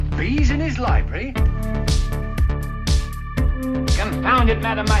Bees in his library? Confound it,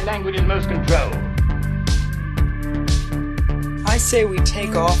 madam, my language is most controlled. I say we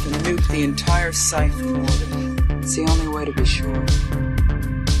take off and nuke the entire site from orbit. It's the only way to be sure.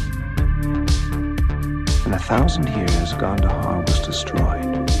 When 1,000 years Gondahar was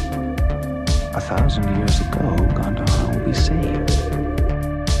destroyed, 1,000 years ago Gondahar will be saved.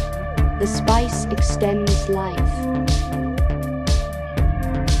 The spice extends life.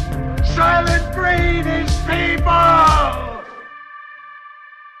 Silent breed is people!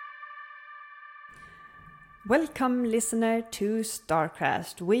 Welcome, listener, to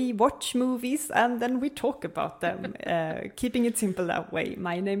Starcast. We watch movies and then we talk about them, keeping it simple that way.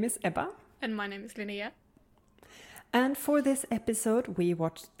 My name is Ebba. And my name is Linnea. And for this episode, we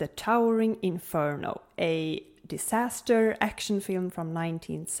watched The Towering Inferno, a disaster action film from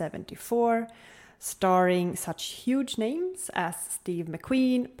 1974, starring such huge names as Steve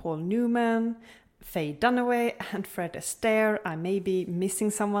McQueen, Paul Newman, Faye Dunaway, and Fred Astaire. I may be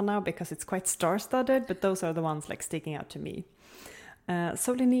missing someone now because it's quite star-studded, but those are the ones like sticking out to me.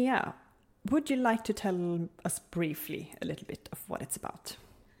 So Linnea, would you like to tell us briefly a little bit of what it's about?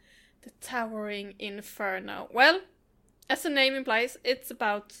 The Towering Inferno. Well, as the name implies, it's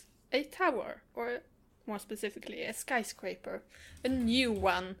about a tower, or more specifically, a skyscraper. A new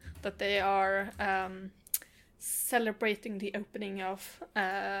one that they are celebrating the opening of.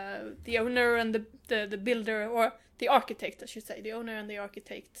 The owner and the builder, or the architect, I should say. The owner and the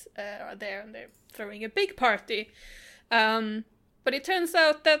architect are there and they're throwing a big party. But it turns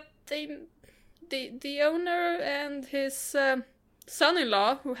out that the owner and his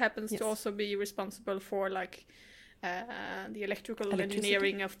son-in-law, who happens to also be responsible for the electrical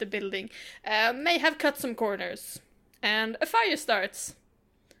engineering of the building, may have cut some corners. And a fire starts.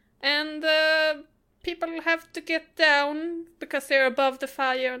 And people have to get down because they're above the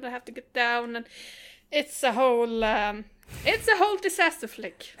fire and they have to get down. And it's a whole disaster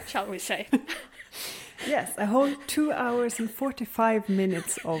flick, shall we say. Yes, a whole 2 hours and 45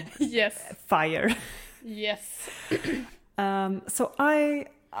 minutes of fire. Yes. So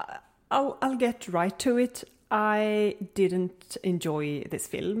I'll get right to it. I didn't enjoy this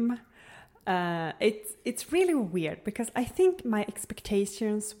film. It's really weird because I think my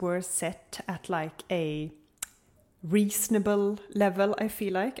expectations were set at like a reasonable level. I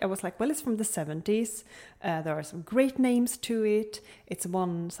feel like I was like, well, it's from the 70s. There are some great names to it. It's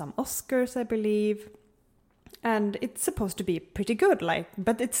won some Oscars, I believe. And it's supposed to be pretty good,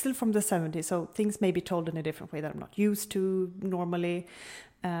 but it's still from the 70s, so things may be told in a different way that I'm not used to normally.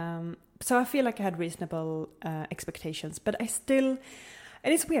 So I feel like I had reasonable expectations, but I still,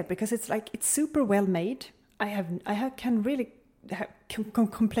 and it's weird because it's super well made. Can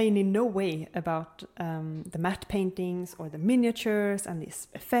complain in no way about the matte paintings or the miniatures and these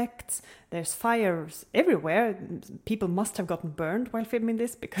effects. There's fires everywhere. People must have gotten burned while filming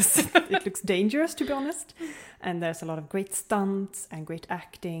this because it looks dangerous, to be honest. And there's a lot of great stunts and great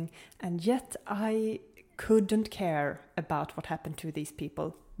acting. And yet I couldn't care about what happened to these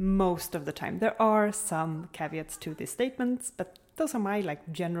people most of the time. There are some caveats to these statements, but those are my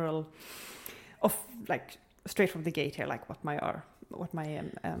general straight from the gate here, what my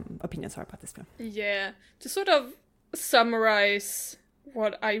opinions are about this film. Yeah, to sort of summarize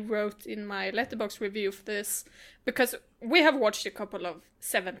what I wrote in my Letterboxd review of this, because we have watched a couple of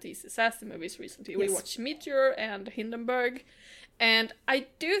 70s disaster movies recently. Yes. We watched Meteor and Hindenburg, and I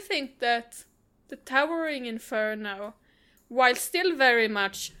do think that The Towering Inferno, while still very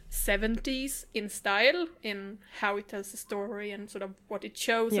much 70s in style, in how it tells the story and sort of what it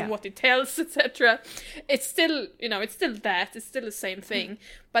shows and what it tells, etc. It's still, it's still the same thing.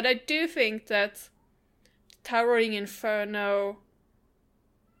 But I do think that Towering Inferno,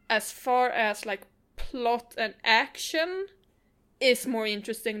 as far as plot and action, is more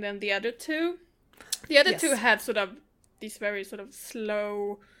interesting than the other two. The other two had sort of these very sort of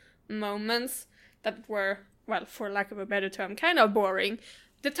slow moments that were, well, for lack of a better term, kind of boring.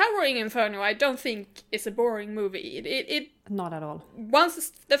 The Towering Inferno, I don't think is a boring movie. It not at all.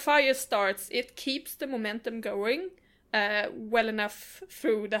 Once the fire starts, it keeps the momentum going well enough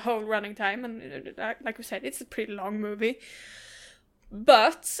through the whole running time. And like we said, it's a pretty long movie.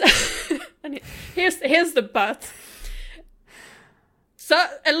 But, and here's the but. So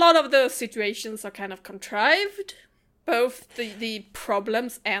a lot of those situations are kind of contrived. Both the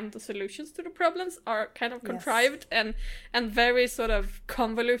problems and the solutions to the problems are kind of contrived and very sort of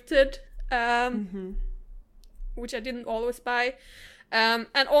convoluted, which I didn't always buy. And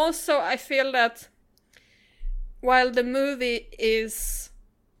also I feel that while the movie is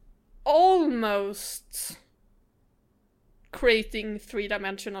almost creating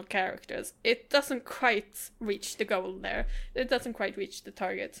three-dimensional characters. It doesn't quite reach the goal there. It doesn't quite reach the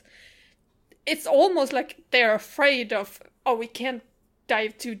target. It's almost like they're afraid of, we can't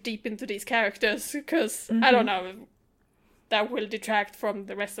dive too deep into these characters because, I don't know, that will detract from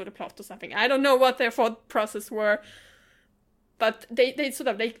the rest of the plot or something. I don't know what their thought process were, but they sort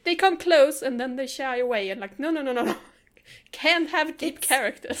of, they come close and then they shy away and like, no. Can't have deep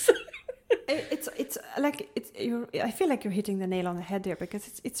characters. It's like I feel like you're hitting the nail on the head there,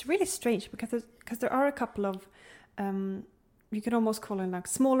 because it's really strange because there are a couple of you can almost call them like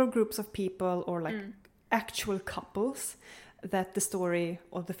smaller groups of people or like actual couples that the story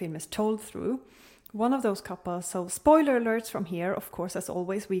of the film is told through. One of those couples, so spoiler alerts from here, of course, as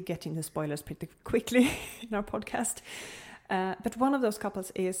always, we get into spoilers pretty quickly in our podcast. But one of those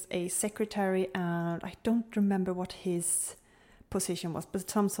couples is a secretary, and I don't remember what his position was, but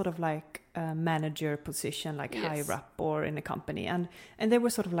some sort of like manager position, like higher up or in a company. And they were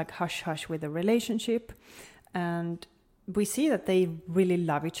sort of like hush-hush with the relationship. And we see that they really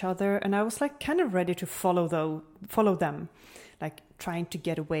love each other. And I was like kind of ready to follow them, like trying to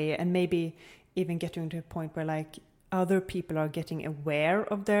get away and maybe even getting to a point where like other people are getting aware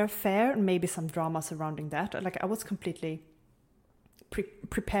of their affair and maybe some drama surrounding that. Like I was completely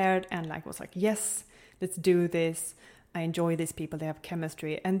prepared and like was like, yes, let's do this. I enjoy these people, they have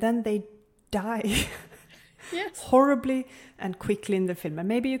chemistry, and then they die horribly and quickly in the film. And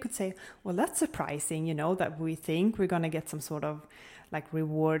maybe you could say, well, that's surprising, that we think we're gonna get some sort of like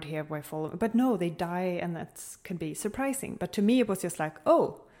reward here by following, but no, they die, and that can be surprising. But to me it was just like,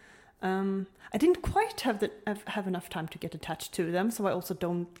 I didn't quite have enough time to get attached to them, so I also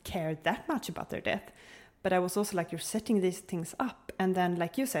don't care that much about their death. But I was also like, you're setting these things up, and then,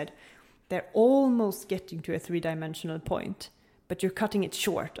 like you said, they're almost getting to a three-dimensional point, but you're cutting it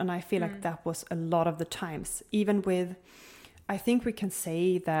short. And I feel like that was a lot of the times. Even with, I think we can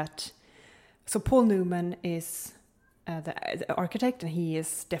say that, so Paul Newman is the architect, and he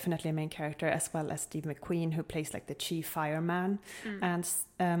is definitely a main character, as well as Steve McQueen, who plays like the chief fireman. And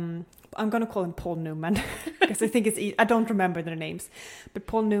I'm going to call him Paul Newman, because I think it's I don't remember their names. But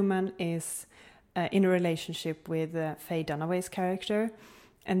Paul Newman is in a relationship with Faye Dunaway's character,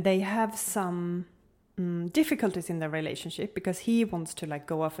 and they have some difficulties in their relationship because he wants to like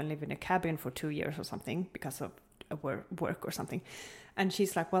go off and live in a cabin for 2 years or something because of work or something, and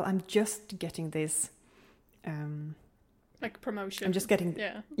she's like, well, I'm just getting this like promotion. I'm just getting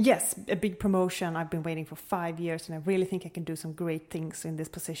a big promotion. I've been waiting for 5 years, and I really think I can do some great things in this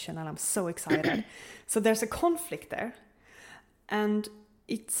position, and I'm so excited. So there's a conflict there, and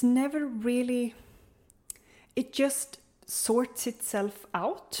it's never really, it just sorts itself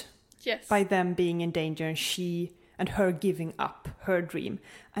out by them being in danger and she and her giving up her dream.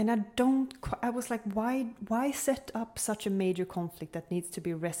 And I was like, why set up such a major conflict that needs to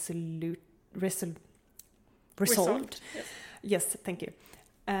be resolved? Yes, thank you.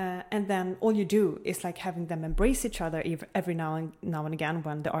 And then all you do is like having them embrace each other every now and again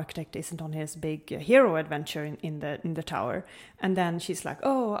when the architect isn't on his big hero adventure in the tower. And then she's like,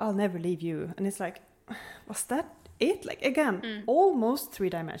 oh, I'll never leave you. And it's like, was that it? Like, again, almost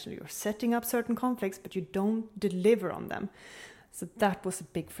three-dimensional. You're setting up certain conflicts, but you don't deliver on them. So that was a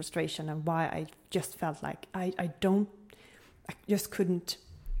big frustration, and why I just felt like I just couldn't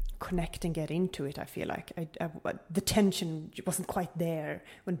connect and get into it. I feel like the tension wasn't quite there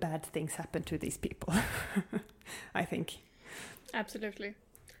when bad things happen to these people. I think. Absolutely.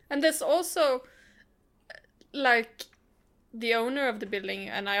 And there's also like the owner of the building,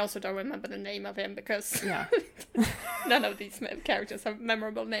 and I also don't remember the name of him because none of these characters have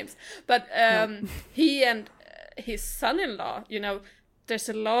memorable names, but he and his son-in-law, there's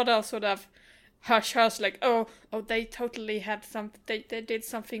a lot of sort of hush, like, oh, they totally had they did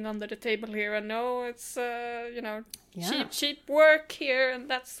something under the table here, and no, it's cheap work here, and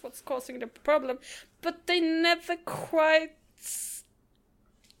that's what's causing the problem. But they never quite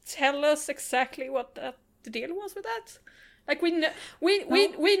tell us exactly what the deal was with that. Like we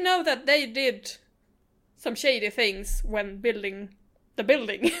know that they did some shady things when building the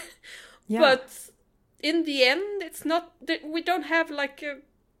building, but in the end, it's not. We don't have like a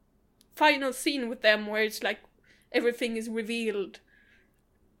final scene with them where it's like everything is revealed.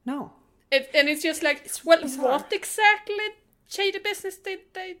 No. And it's just like, well, what exactly shady business did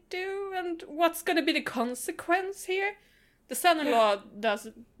they do, and what's going to be the consequence here? The son-in-law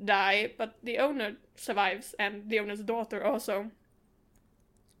doesn't die, but the owner survives, and the owner's daughter also.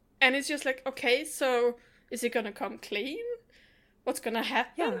 And it's just like, okay, so is he going to come clean? What's going to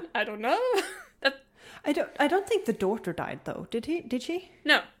happen? Yeah. I don't know. I don't think the daughter died though. Did she?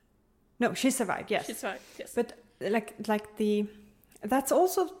 No. No, she survived. Yes. She survived. Yes. But that's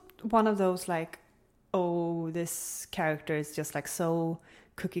also one of those like, oh, this character is just like so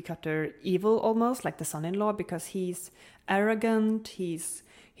cookie cutter evil almost, like the son-in-law, because he's arrogant, he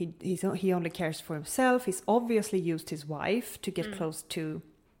only cares for himself, he's obviously used his wife to get close to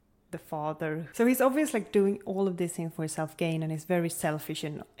the father, so he's obviously like doing all of these things for his self-gain, and he's very selfish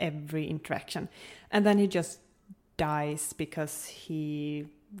in every interaction, and then he just dies because he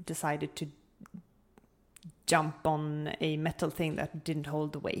decided to jump on a metal thing that didn't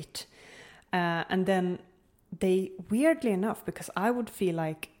hold the weight. And then they, weirdly enough, because I would feel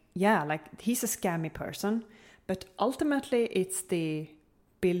like, yeah, like he's a scammy person, but ultimately it's the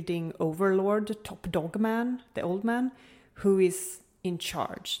building overlord, top dog man, the old man, who is in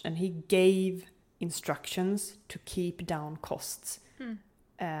charge, and he gave instructions to keep down costs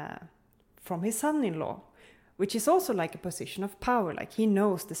from his son-in-law, which is also like a position of power. Like he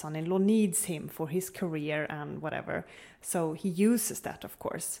knows the son-in-law needs him for his career and whatever, so he uses that, of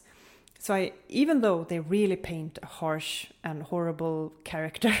course. So even though they really paint a harsh and horrible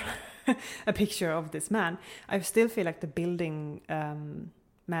character, a picture of this man, I still feel like the building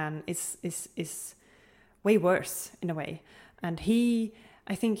man is way worse in a way. And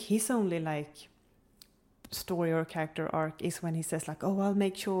I think his only like story or character arc is when he says like, oh, I'll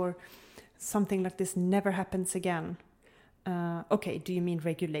make sure something like this never happens again. Okay, do you mean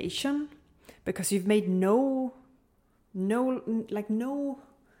regulation? Because you've made no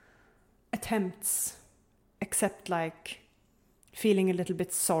attempts except like feeling a little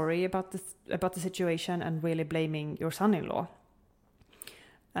bit sorry about the situation and really blaming your son-in-law.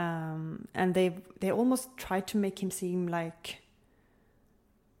 And they almost try to make him seem like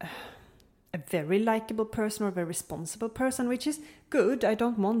a very likable person or a very responsible person, which is good. I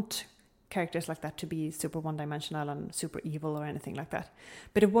don't want characters like that to be super one-dimensional and super evil or anything like that.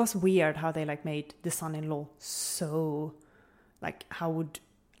 But it was weird how they like made the son-in-law so like how would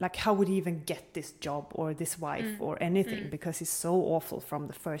he even get this job or this wife or anything, because he's so awful from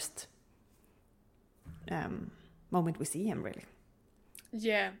the first moment we see him, really.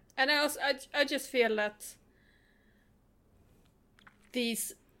 Yeah, and I just feel that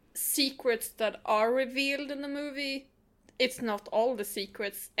these secrets that are revealed in the movie, it's not all the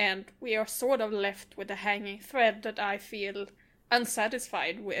secrets, and we are sort of left with a hanging thread that I feel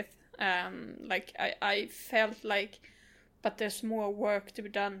unsatisfied with. I felt like, but there's more work to be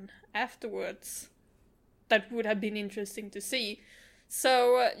done afterwards that would have been interesting to see.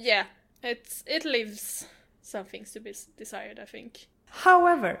 So it leaves some things to be desired, I think.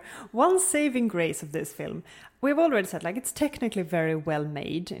 However, one saving grace of this film, we've already said, like, it's technically very well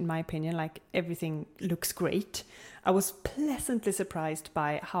made, in my opinion. Like, everything looks great. I was pleasantly surprised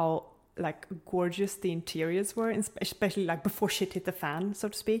by how, like, gorgeous the interiors were, especially, like, before shit hit the fan, so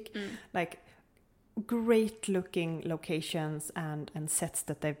to speak. Like, great looking locations and sets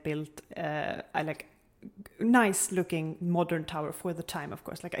that they've built. I like nice looking modern tower for the time, of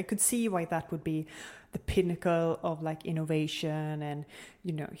course. Like, I could see why that would be the pinnacle of like innovation and,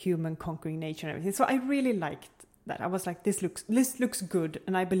 you know, human conquering nature and everything. So I really liked that. I was like, this looks good,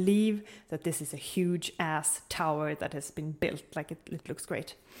 and I believe that this is a huge ass tower that has been built. Like, it looks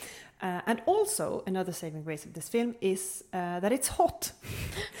great. And also another saving grace of this film is that it's hot.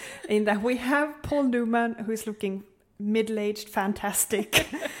 In that we have Paul Newman, who is looking middle-aged, fantastic.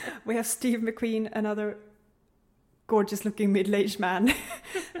 We have Steve McQueen, another gorgeous-looking middle-aged man,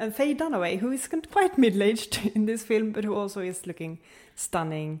 and Faye Dunaway, who is quite middle-aged in this film, but who also is looking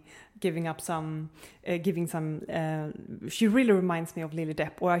stunning, giving some. She really reminds me of Lily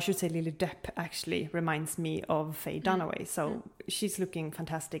Depp, or I should say, Lily Depp actually reminds me of Faye Dunaway. So she's looking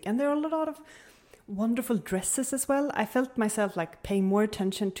fantastic, and there are a lot of wonderful dresses as well. I felt myself like paying more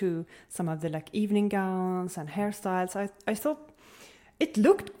attention to some of the like evening gowns and hairstyles. I thought it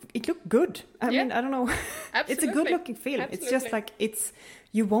looked good. I mean, I don't know. It's a good looking film. Absolutely. It's just like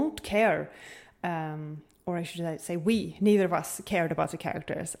you won't care, or I should say neither of us cared about the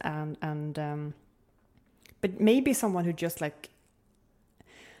characters, and but maybe someone who just like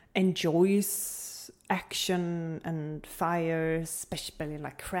enjoys action and fire, especially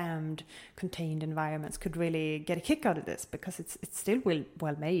like crammed, contained environments, could really get a kick out of this, because it's still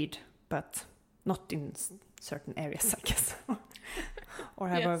well made, but not in certain areas, I guess. Or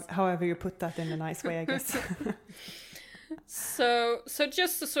however you put that in a nice way, I guess. So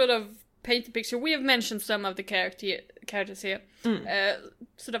just to sort of paint the picture, we have mentioned some of the characters here.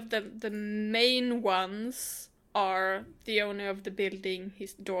 Sort of the main ones are the owner of the building,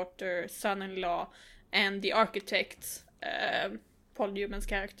 his daughter, son-in-law, and the architect, Paul Newman's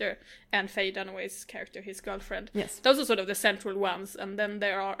character, and Faye Dunaway's character, his girlfriend. Yes. Those are sort of the central ones, and then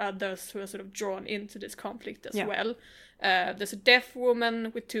there are others who are sort of drawn into this conflict as well. There's a deaf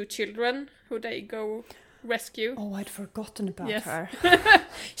woman with 2 children who they go rescue. Oh, I'd forgotten about her.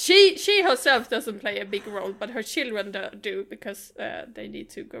 She herself doesn't play a big role, but her children do, because they need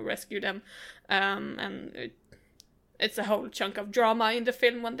to go rescue them. And it's a whole chunk of drama in the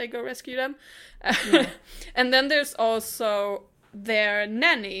film when they go rescue them. And then there's also their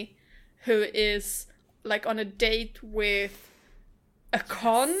nanny, who is like on a date with a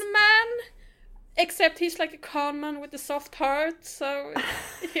con man, except he's like a con man with a soft heart, so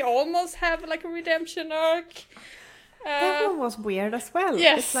he almost have like a redemption arc. That one was weird as well.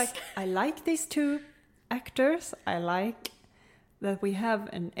 Yes. It's like, I like these 2 actors. I like that we have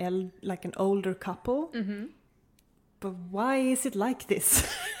an older couple. Mm-hmm. But why is it like this?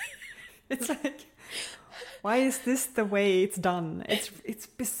 It's like, why is this the way it's done? It's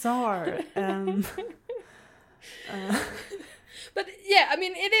bizarre. But yeah, I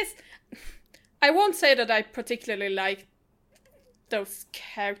mean, it is. I won't say that I particularly like those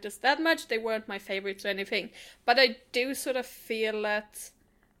characters that much. They weren't my favorites or anything. But I do sort of feel that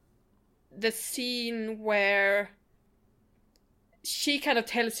the scene where she kind of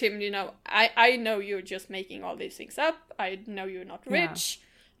tells him, I know you're just making all these things up. I know you're not rich. Yeah.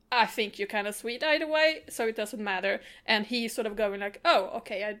 I think you're kind of sweet either way, so it doesn't matter. And he's sort of going like, oh,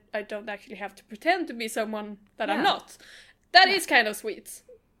 okay, I don't actually have to pretend to be someone that I'm not. That is kind of sweet.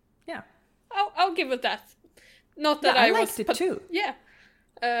 Yeah. I'll give it that. Not that I liked it too. Yeah.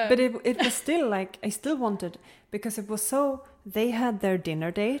 But it was still like, I still wanted, because it was so, they had their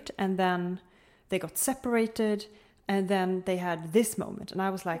dinner date and then they got separated and then they had this moment. And I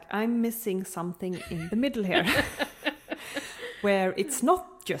was like, I'm missing something in the middle here. Where it's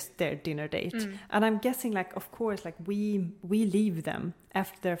not just their dinner date. And I'm guessing, like, of course, like we leave them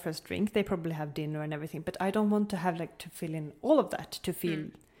after their first drink. They probably have dinner and everything. But I don't want to have like to fill in all of that to feel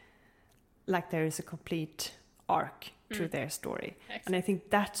like there is a complete arc through their story. Excellent. And I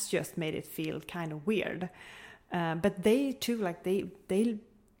think that's just made it feel kind of weird. But they too, like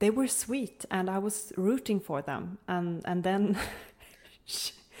they were sweet, and I was rooting for them. And then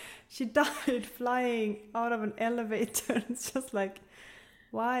she died flying out of an elevator. It's just like,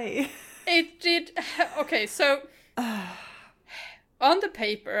 why? It did. Okay, so on the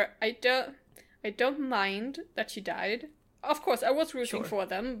paper, I don't mind that she died. Of course, I was rooting for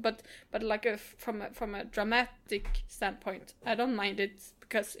them, but like from a dramatic standpoint, I don't mind it,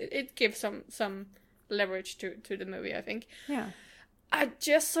 because it gives some leverage to the movie, I think. Yeah. I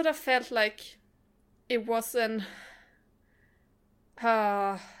just sort of felt like it wasn't.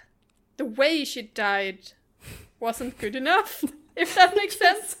 The way she died wasn't good enough, if that makes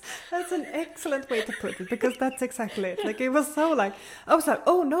sense. That's an excellent way to put it, because that's exactly it. Like, it was so like, I was like,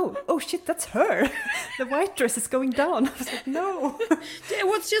 oh no, oh shit, that's her. The white dress is going down. I was like, no. It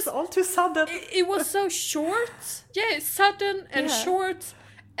was just all too sudden. It was so short. Yeah, sudden and short.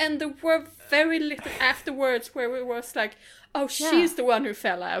 And there were very little afterwards where it was like, oh, she's the one who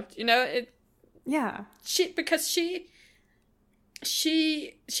fell out. Because she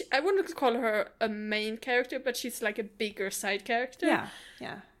I wouldn't call her a main character, but she's like a bigger side character.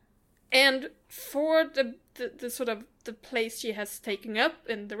 Yeah. And for the sort of the place she has taken up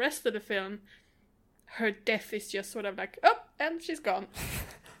in the rest of the film, her death is just sort of like, oh, and she's gone.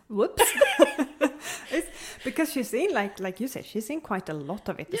 Whoops. It's because she's in, like you said, she's in quite a lot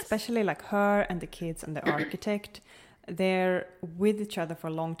of it, especially like her and the kids and the architect. They're with each other for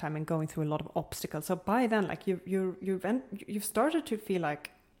a long time and going through a lot of obstacles. So by then, like you've started to feel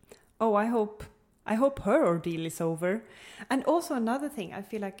like, oh, I hope her ordeal is over. And also another thing, I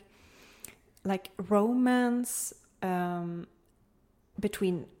feel like romance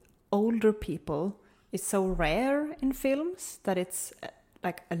between older people is so rare in films that it's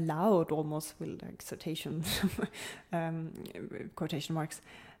like allowed almost with like quotation marks.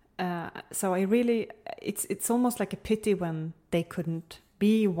 So I really, it's almost like a pity when they couldn't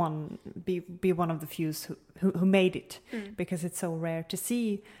be one of the few who made it, because it's so rare to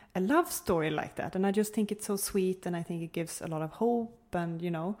see a love story like that. And I just think it's so sweet, and I think it gives a lot of hope, and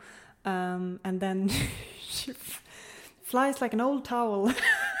and then she flies like an old towel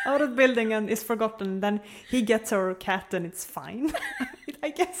out of the building and is forgotten. Then he gets her cat and it's fine. I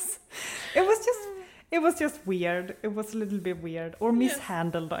guess it was just weird. It was a little bit weird, or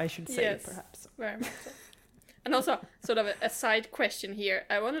mishandled, I should say, perhaps. Very much so. And also, sort of a side question here.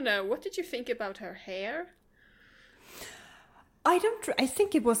 I want to know, what did you think about her hair? I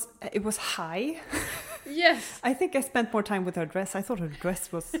think it was high. Yes. I think I spent more time with her dress. I thought her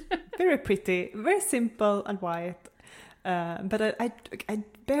dress was very pretty, very simple and white. But I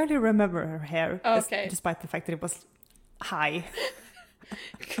barely remember her hair, okay. Despite the fact that it was high.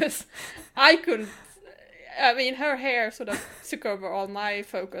 Because I couldn't. I mean, her hair sort of took over all my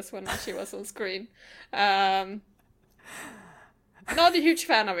focus when she was on screen. Not a huge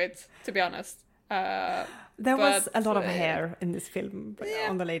fan of it, to be honest. There was a lot of hair in this film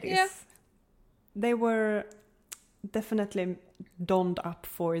on the ladies. Yeah. They were definitely donned up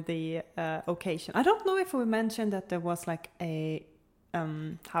for the occasion. I don't know if we mentioned that there was like a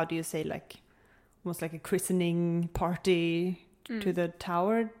how do you say, like almost like a christening party to the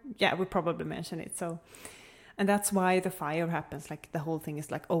tower. Yeah, we probably mentioned it. So, and that's why the fire happens. Like the whole thing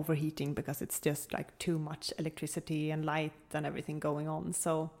is like overheating because it's just like too much electricity and light and everything going on.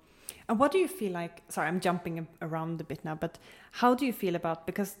 So, and what do you feel like? Sorry, I'm jumping around a bit now, but how do you feel about,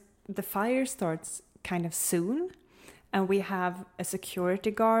 because the fire starts kind of soon, and we have a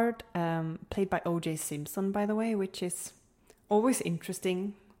security guard played by O.J. Simpson, by the way, which is always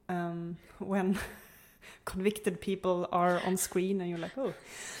interesting when convicted people are on screen and you're like, oh,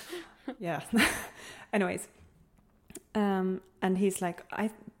 yeah. Anyways, and he's like,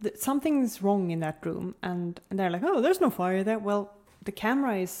 something's wrong in that room, and they're like, oh, there's no fire there. Well, the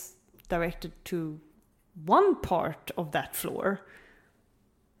camera is directed to one part of that floor,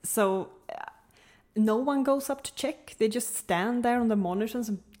 so no one goes up to check. They just stand there on the monitors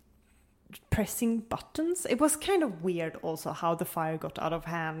and pressing buttons. It was kind of weird also how the fire got out of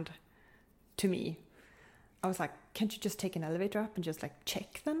hand to me. I was like, can't you just take an elevator up and just like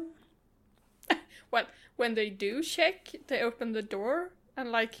check them? Well, when they do check, they open the door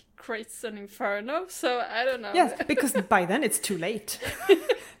and like creates an inferno. So I don't know. Yes, because by then it's too late.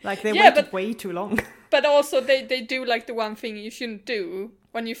 Like they waited way too long. But also they do like the one thing you shouldn't do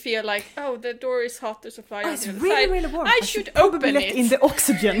when you feel like, oh, the door is hot, there's a fire on the other really, side. really warm. I should open let it. in the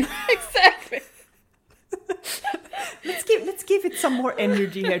oxygen. Exactly. Let's give it some more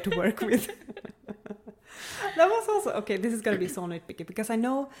energy here to work with. That was also okay. This is gonna be so nitpicky because I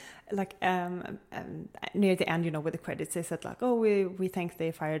know, like, near the end, you know, with the credits, they said like, oh, we thank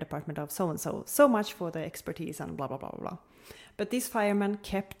the fire department of so and so much for the expertise and blah blah blah blah blah. But these firemen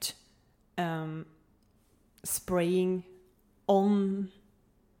kept spraying on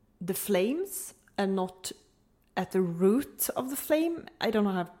the flames and not at the root of the flame. I don't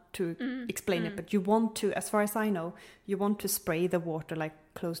know how to explain it, but you want to, as far as I know, you want to spray the water like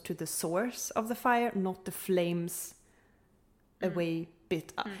close to the source of the fire, not the flames away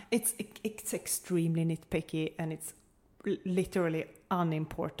bit. It's extremely nitpicky and it's literally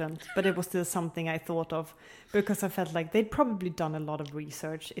unimportant, but it was still something I thought of because I felt like they'd probably done a lot of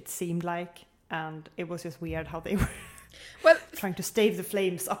research, it seemed like, and it was just weird how they were trying to stave the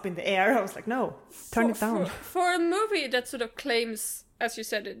flames up in the air. I was like, no, turn it down. For a movie that sort of claims, as you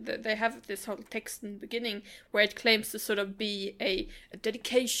said, they have this whole text in the beginning where it claims to sort of be a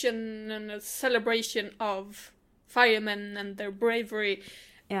dedication and a celebration of firemen and their bravery.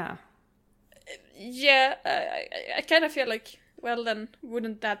 Yeah. Yeah, I kind of feel like, well, then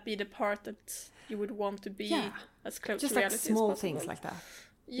wouldn't that be the part that you would want to be as close just to reality like small as possible? things like that.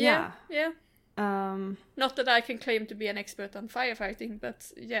 Yeah. Not that I can claim to be an expert on firefighting,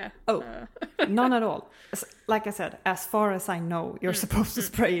 but yeah. Oh, none at all. Like I said, as far as I know, you're supposed to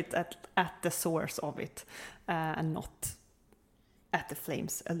spray it at the source of it and not at the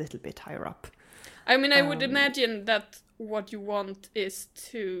flames a little bit higher up. I mean, I would imagine that what you want is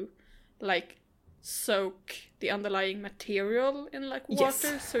to like soak the underlying material in like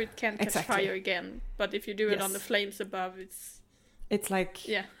water so it can't catch fire again. But if you do it on the flames above, it's like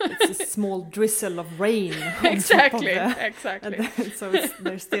it's a small drizzle of rain. Exactly. And so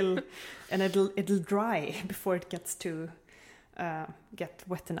there's still, and it'll dry before it gets to get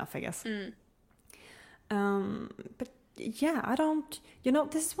wet enough, I guess. But yeah, I don't. You know,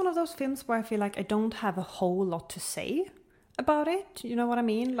 this is one of those films where I feel like I don't have a whole lot to say about it. You know what I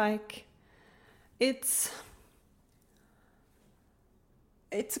mean? Like, it's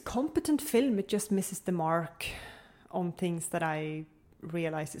a competent film. It just misses the mark on things that I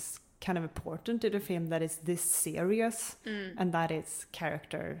realize is kind of important to the film, that is this serious and that is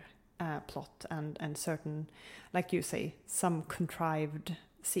character, plot and certain, like you say, some contrived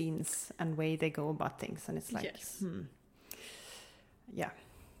scenes and way they go about things, and it's like yeah.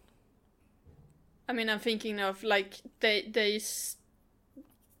 I mean, I'm thinking of like they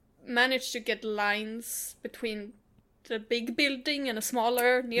managed to get lines between the big building and a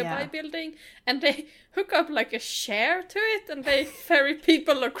smaller nearby building, and they hook up like a chair to it and they ferry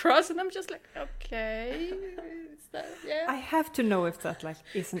people across, and I'm just like, okay, is that, I have to know if that like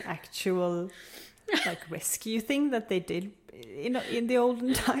is an actual like rescue thing that they did in the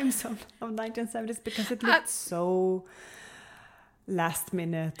olden times of 1970s, because it looked so last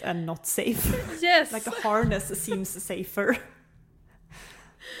minute and not safe. Yes. Like a harness seems safer.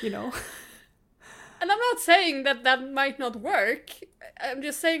 You know. And I'm not saying that might not work. I'm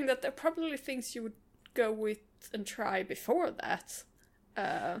just saying that there are probably things you would go with and try before that.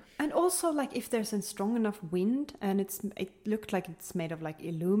 And also, like, if there's a strong enough wind and it looked like it's made of like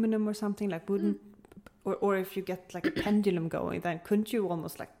aluminum or something, like wooden, or if you get like a pendulum going, then couldn't you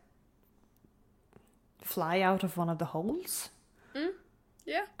almost like fly out of one of the holes?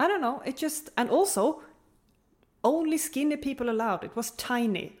 Yeah. I don't know. It just, and also only skinny people allowed. It was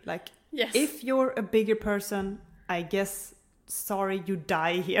tiny. Like, yes. If you're a bigger person, I guess, sorry, you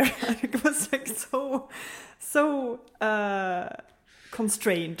die here. It was like so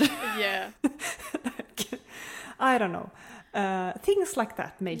constrained. Yeah. Like, I don't know. Things like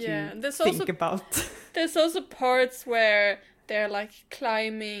that made you think about. There's also parts where they're like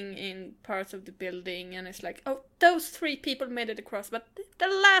climbing in parts of the building, and it's like, oh, those 3 people made it across, but the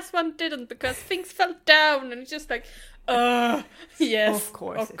last one didn't because things fell down, and it's just like, yes, of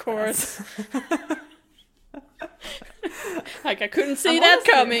course. Like I couldn't see that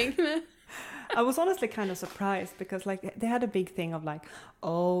coming. I was honestly kind of surprised because like they had a big thing of like,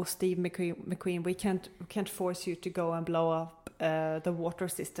 oh, Steve McQueen, we can't force you to go and blow up the water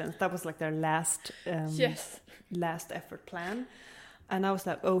systems. That was like their last effort plan. And I was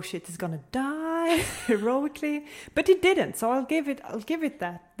like, oh shit, he's gonna die heroically, but he didn't. So I'll give it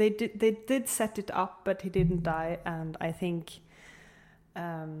that they did set it up, but he didn't die, and I think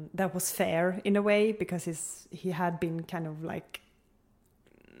that was fair in a way because he had been kind of like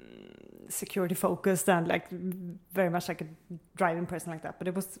security focused and like very much like a driving person like that. But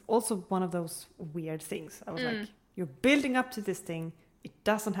it was also one of those weird things. I was like, you're building up to this thing, it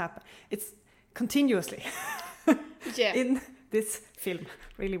doesn't happen. It's continuously in this film.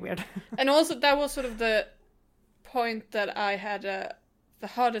 Really weird. And also that was sort of the point that I had the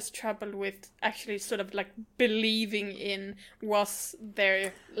hardest trouble with actually sort of like believing in was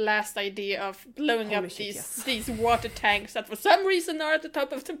their last idea of blowing up these water tanks that for some reason are at the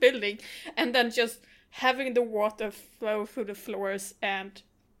top of the building, and then just having the water flow through the floors and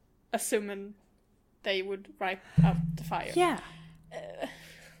assuming they would wipe out the fire. Yeah.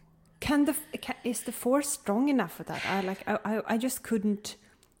 Is the force strong enough for that? I just couldn't.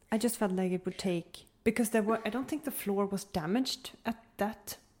 I just felt like it would take, because I don't think the floor was damaged at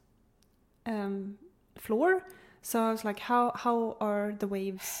that floor. So I was like, how are the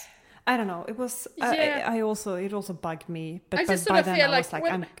waves? I don't know. It was. Yeah. It also bugged me. But by then I was like,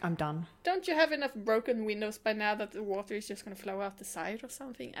 I'm done. Don't you have enough broken windows by now that the water is just going to flow out the side or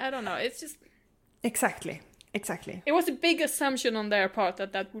something? I don't know. It's just. Exactly. It was a big assumption on their part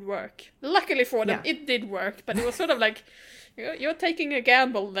that would work. Luckily for them, it did work, but it was sort of like, you're taking a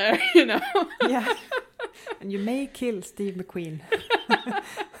gamble there, you know? Yeah. And you may kill Steve McQueen.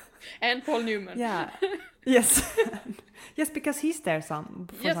 And Paul Newman. Yeah. Yes. Yes, because he's there for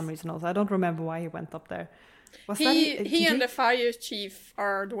some reason also. I don't remember why he went up there. He and the fire chief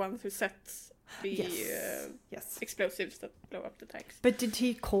are the ones who set the explosives that blow up the tanks. But did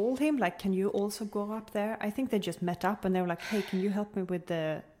he call him? Like, can you also go up there? I think they just met up and they were like, hey, can you help me with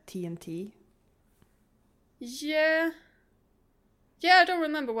the TNT? Yeah. Yeah, I don't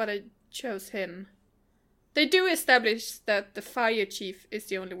remember why they chose him. They do establish that the fire chief is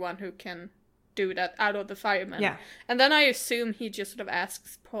the only one who can do that out of the firemen. Yeah. And then I assume he just sort of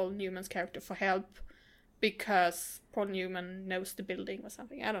asks Paul Newman's character for help because Paul Newman knows the building or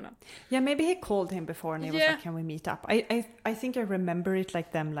something. I don't know. Yeah, maybe he called him before and he was like, can we meet up? I think I remember it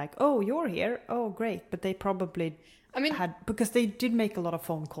like them like, oh, you're here? Oh, great. But they probably had, because they did make a lot of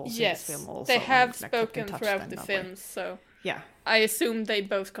phone calls in this film also. They have spoken throughout the film, so yeah. I assume they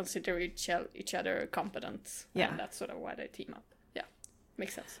both consider each other competent. Yeah. And that's sort of why they team up. Yeah,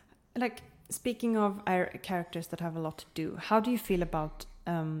 makes sense. Like, speaking of our characters that have a lot to do, how do you feel about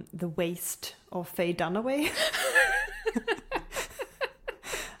the waste of Faye Dunaway?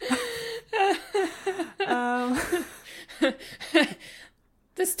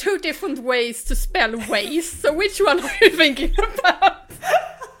 There's 2 different ways to spell waste, so which one are you thinking about?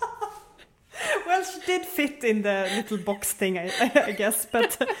 Well, she did fit in the little box thing, I guess,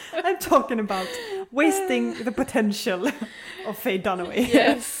 but I'm talking about wasting the potential of Faye Dunaway.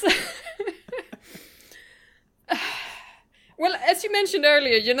 Yes. Well, as you mentioned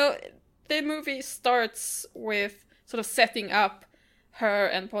earlier, you know, the movie starts with sort of setting up her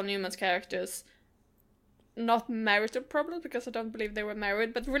and Paul Newman's characters, not marital problems, because I don't believe they were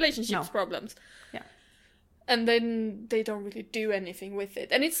married, but relationships problems. Yeah. And then they don't really do anything with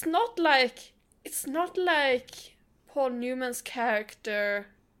it. And it's not like Paul Newman's character,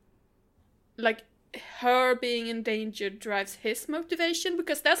 like, her being in danger drives his motivation,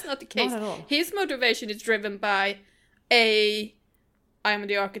 because that's not the case. Not at all. His motivation is driven by I'm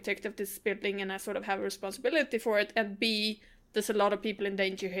the architect of this building and I sort of have a responsibility for it, and B, there's a lot of people in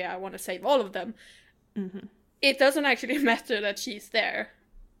danger here, I want to save all of them. Mm-hmm. It doesn't actually matter that she's there.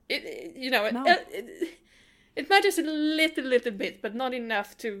 It matters a little bit, but not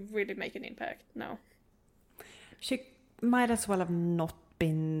enough to really make an impact. No. She might as well have not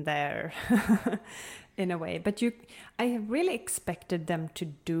been there in a way. But I really expected them to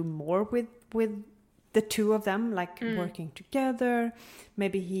do more with the two of them, like working together.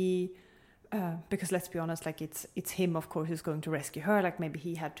 Maybe he, because let's be honest, like it's him, of course, who's going to rescue her. Like maybe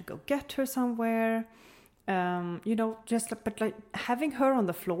he had to go get her somewhere. But like having her on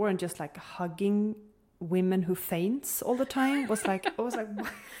the floor and just like hugging women who faints all the time was like, I was like,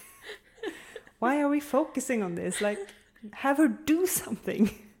 why are we focusing on this? Like, have her do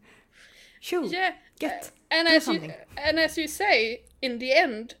something. Shoot. Yeah. And as you say, in the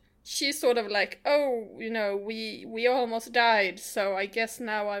end, she's sort of like, oh, we almost died, so I guess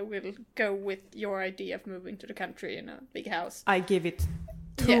now I will go with your idea of moving to the country in a big house. I give it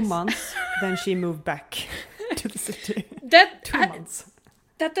 2 months, then she moved back to the city. 2 months.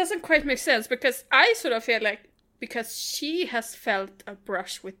 That doesn't quite make sense, because I sort of feel like, because she has felt a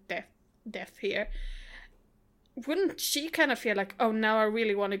brush with death here, wouldn't she kind of feel like, oh, now I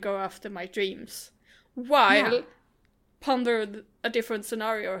really want to go after my dreams? While pondered a different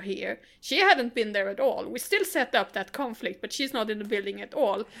scenario here, she hadn't been there at all. We still set up that conflict, but she's not in the building at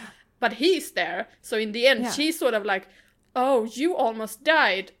all. But he's there, so in the end, she's sort of like, oh, you almost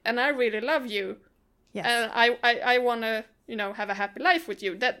died, and I really love you. Yes. And I want to, have a happy life with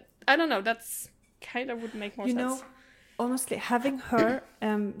you. That, I don't know, that's kind of would make more sense. Honestly, having her,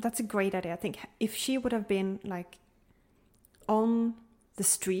 that's a great idea. I think if she would have been like on the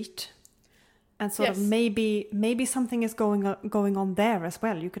street and sort of maybe something is going on there as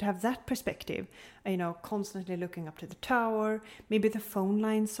well. You could have that perspective, constantly looking up to the tower. Maybe the phone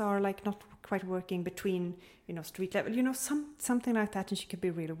lines are like not quite working between, street level, something like that. And she could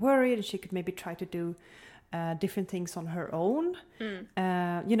be really worried, and she could maybe try to do different things on her own.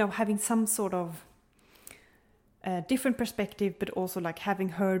 Having some sort of different perspective, but also like having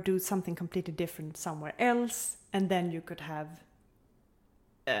her do something completely different somewhere else, and then you could have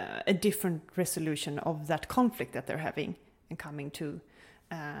a different resolution of that conflict that they're having, and coming to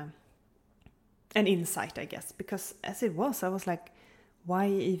an insight, I guess. Because as it was, I was like, why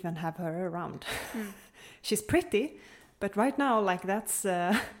even have her around? She's pretty, but right now, like that's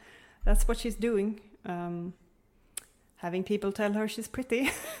what she's doing, having people tell her she's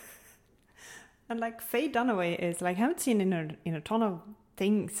pretty. And like Faye Dunaway is like, I haven't seen in a ton of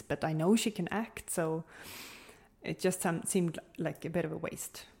things, but I know she can act, so it just seemed like a bit of a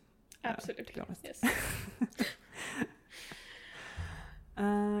waste. Absolutely, to be honest. Yes.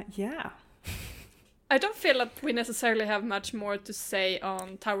 Yeah. I don't feel like we necessarily have much more to say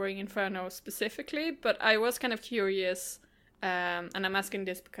on Towering Inferno specifically, but I was kind of curious, and I'm asking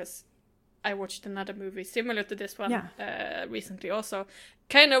this because I watched another movie similar to this one recently also.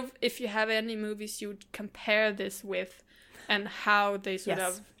 Kind of, if you have any movies you'd compare this with, and how they sort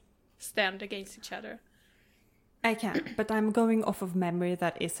of stand against each other. I can, but I'm going off of memory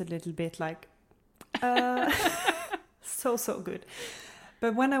that is a little bit like, so good.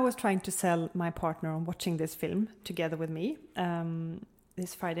 But when I was trying to sell my partner on watching this film together with me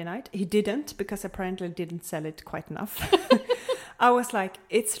this Friday night, he didn't, because apparently didn't sell it quite enough. I was like,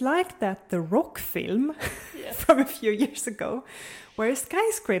 it's like that The Rock film from a few years ago, where a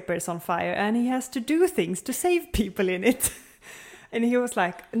skyscraper is on fire and he has to do things to save people in it. And he was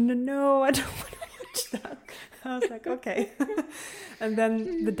like, no, I don't want to watch that. I was like, okay. And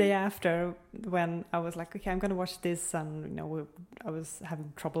then the day after, when I was like, okay, I'm going to watch this, and I was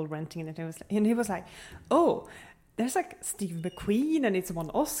having trouble renting it, and he was like, oh, there's like Steve McQueen and it's won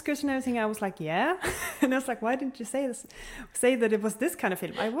Oscars and everything. I was like, yeah. And I was like, why didn't you say that it was this kind of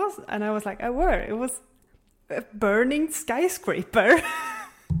film? I was like, it was a burning skyscraper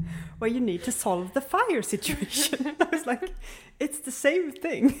where you need to solve the fire situation. I was like, it's the same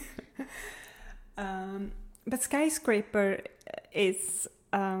thing. But Skyscraper is,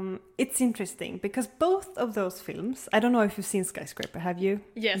 it's interesting because both of those films, I don't know if you've seen Skyscraper, have you?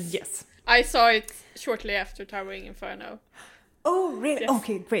 Yes. I saw it shortly after Towering Inferno. Oh, really? Yes.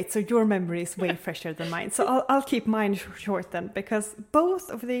 Okay, great. So your memory is way fresher than mine. So I'll keep mine short then, because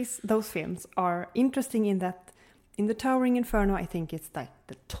both of those films are interesting in that in the Towering Inferno, I think it's like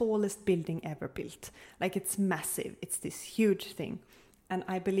the tallest building ever built. Like it's massive. It's this huge thing. And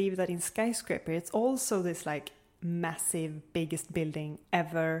I believe that in Skyscraper, it's also this like massive, biggest building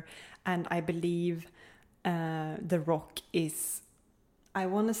ever. And I believe The Rock is, I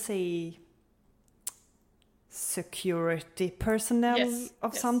want to say, security personnel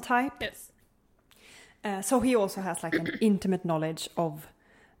of some type. Yes. So he also has like an intimate knowledge of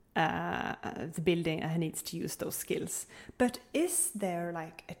the building, and he needs to use those skills. But is there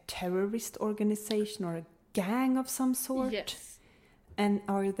like a terrorist organization or a gang of some sort? Yes. And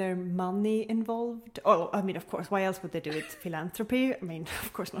are there money involved? Oh, I mean, of course, why else would they do it? Philanthropy? I mean,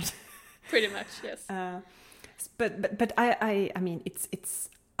 of course not. Pretty much, yes. But I mean, it's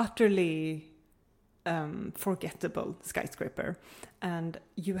utterly forgettable skyscraper, and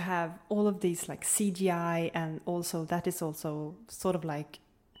you have all of these like CGI, and also that is also sort of like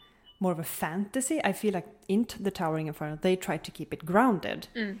more of a fantasy. I feel like into the Towering Inferno, they try to keep it grounded,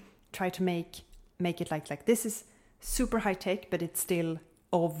 try to make it like this is super high tech, but it's still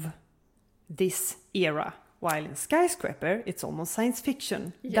of this era. While in Skyscraper, it's almost science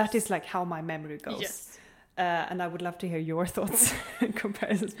fiction. Yes. That is like how my memory goes. Yes. And I would love to hear your thoughts and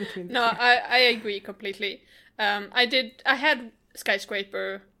comparisons between the No, two. I agree completely. I had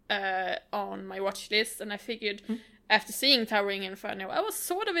Skyscraper on my watch list, and I figured after seeing Towering Inferno, I was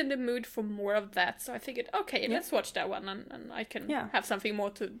sort of in the mood for more of that. So I figured, okay, let's watch that one, and I can have something more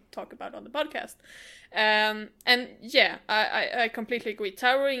to talk about on the podcast. And yeah, I completely agree.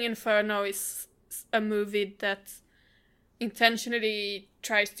 Towering Inferno is a movie that intentionally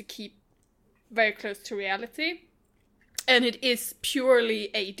tries to keep very close to reality, and it is purely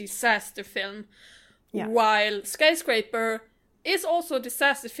a disaster film, while Skyscraper is also a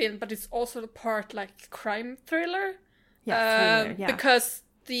disaster film, but it's also the part like crime thriller, because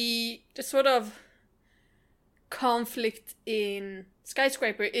the sort of conflict in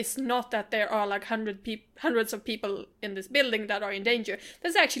Skyscraper is not that there are like hundreds of people in this building that are in danger.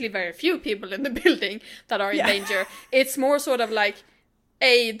 There's actually very few people in the building that are in danger. It's more sort of like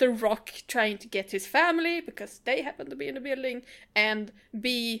A, The Rock trying to get his family because they happen to be in the building, and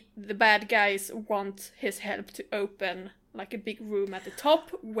B, the bad guys want his help to open like a big room at the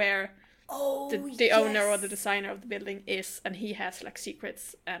top where the owner or the designer of the building is, and he has like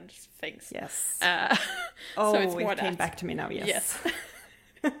secrets and things. Yes. So it's more it came that. back to me now, yes.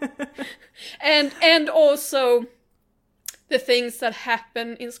 and also the things that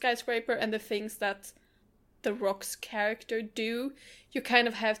happen in Skyscraper and the things that The Rock's character do, you kind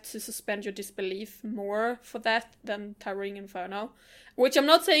of have to suspend your disbelief more for that than Towering Inferno. Which I'm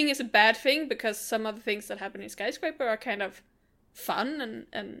not saying is a bad thing, because some of the things that happen in Skyscraper are kind of fun and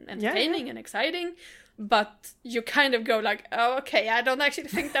entertaining and exciting. But you kind of go like, oh, okay, I don't actually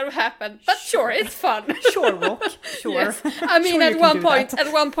think that will happen. But sure, it's fun. Sure, Rock. Sure. Yes. I mean, Sure,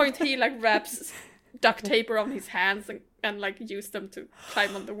 at one point he like wraps duct tape around his hands and like use them to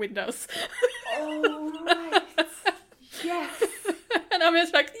climb on the windows. Oh, right. Yes. And I'm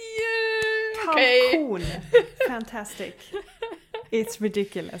just like, yeah, okay. Cool. Fantastic. It's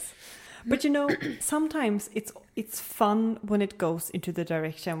ridiculous. But you know, sometimes it's fun when it goes into the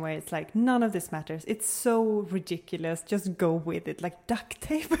direction where it's like, none of this matters. It's so ridiculous. Just go with it. Like duct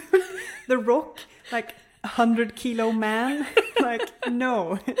tape. The Rock, like 100-kilo man. Like,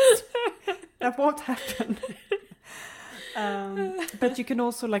 no. That won't happen. But you can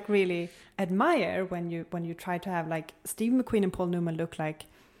also like really admire when you try to have like Steve McQueen and Paul Newman look like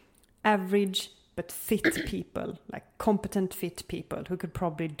average but fit people, like competent fit people who could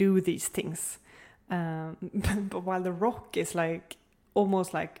probably do these things. But while The Rock is like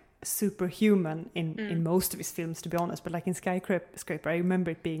almost like superhuman in most of his films, to be honest. But like in Skyscraper, I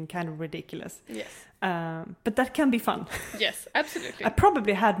remember it being kind of ridiculous. Yes. But that can be fun. Yes, absolutely. I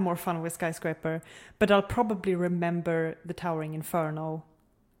probably had more fun with Skyscraper, but I'll probably remember the Towering Inferno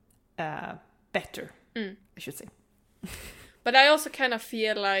better, I should say. But I also kind of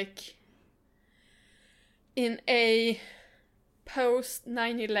feel like in a post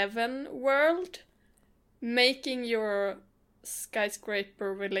 9/11 world, making your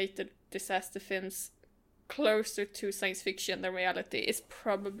Skyscraper related disaster films closer to science fiction than reality is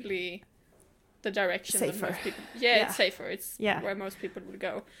probably the direction that most people... Yeah, it's safer. It's where most people would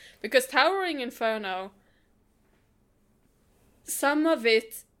go. Because Towering Inferno, some of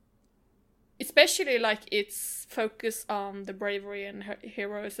it, especially like its focus on the bravery and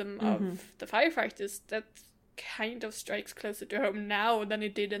heroism of the firefighters, that kind of strikes closer to home now than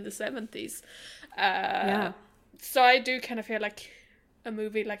it did in the 70s. So I do kind of feel like a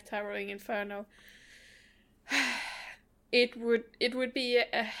movie like Towering Inferno, it would be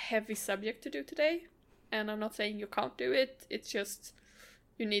a heavy subject to do today, and I'm not saying you can't do it. It's just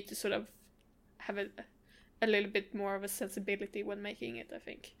you need to sort of have a little bit more of a sensibility when making it, I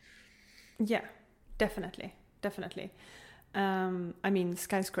think. Yeah, definitely. definitely. I mean,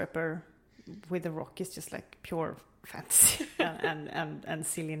 Skyscraper with The Rock is just like pure fantasy and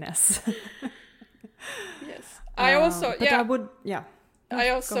silliness. Yes. I also, but I would, yeah. I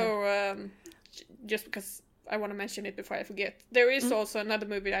also, just because I want to mention it before I forget, there is also another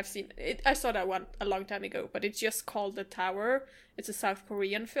movie I've seen. I saw that one a long time ago, but it's just called The Tower. It's a South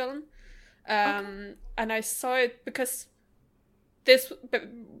Korean film. And I saw it because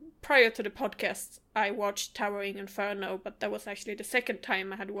prior to the podcast, I watched Towering Inferno, but that was actually the second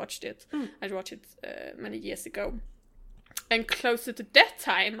time I had watched it. I watched it many years ago. And closer to that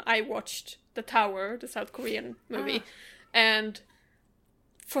time, I watched The Tower, the South Korean movie. And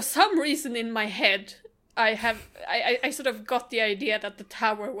for some reason in my head, I sort of got the idea that The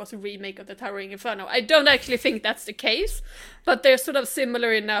Tower was a remake of The Towering Inferno. I don't actually think that's the case, but they're sort of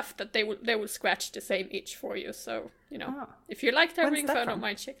similar enough that they will scratch the same itch for you. So, you know, if you like Towering Inferno,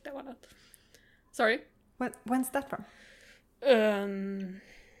 might check that one out. Sorry? When's that from?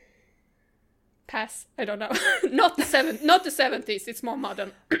 Pass. I don't know. Not the 70s. It's more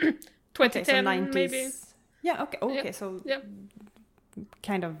modern. 2010 okay, so 90s. Maybe. Yeah. Okay. So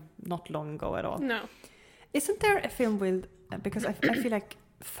kind of not long ago at all. No. Isn't there a film with because I feel like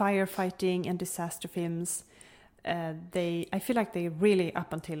firefighting and disaster films, I feel like they really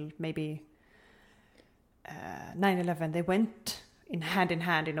up until maybe 9/11 they went in hand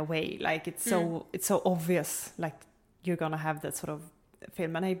in a way. Like it's so obvious. Like you're gonna have that sort of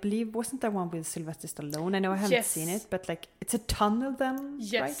film, and I believe wasn't there one with Sylvester Stallone? I know I haven't seen it, but like it's a ton of them,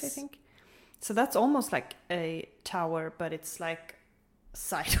 right? I think so. That's almost like a tower, but it's like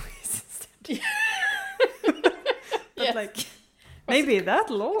sideways instead. But like maybe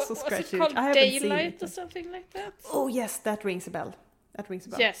that'll also scratch it. I haven't seen it. Or something like that. Oh yes, that rings a bell.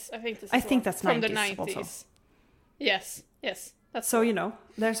 Yes, I think that's from 90s the 90s. Also. Yes. That's so you know,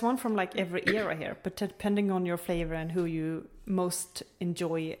 there's one from like every era here, but depending on your flavor and who you most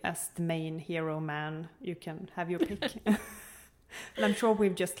enjoy as the main hero man, you can have your pick. And I'm sure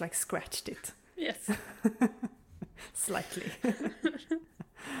we've just like scratched it. Yes. Slightly.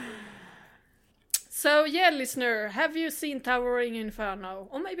 So yeah, listener, have you seen Towering Inferno?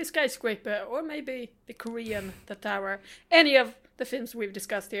 Or maybe Skyscraper? Or maybe the Korean The Tower? Any of the films we've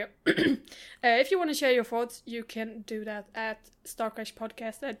discussed here. If you want to share your thoughts, you can do that at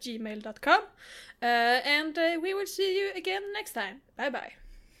starcrashpodcast@gmail.com. And we will see you again next time. Bye-bye.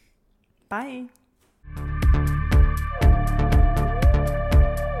 Bye.